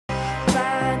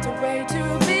find a way to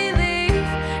believe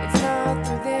it's not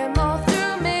through them or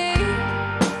through me.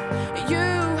 You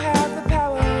have the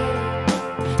power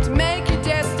to make your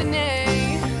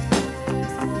destiny.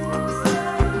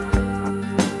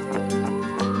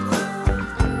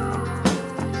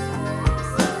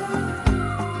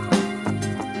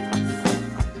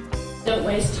 Don't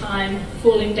waste time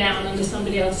falling down under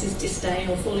somebody else's disdain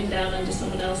or falling down under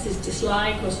someone else's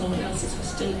dislike or someone else's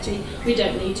hostility. We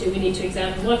don't need to. We need to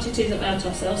examine what it is about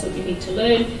ourselves that we need to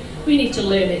learn. We need to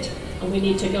learn it, and we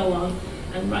need to go on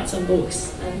and write some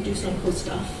books and do some cool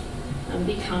stuff and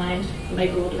be kind and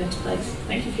make the world a better place.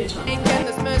 Thank you for your time.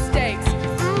 Endless mistakes.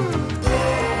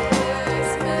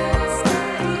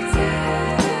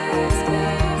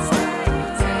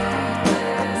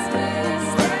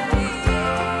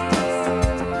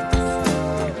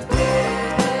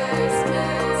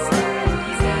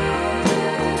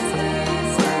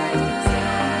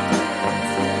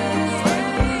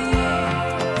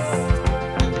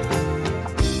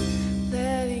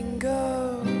 Letting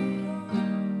go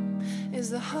is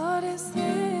the hardest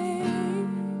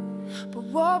thing, but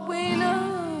what we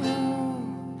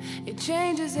know, it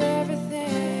changes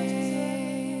everything.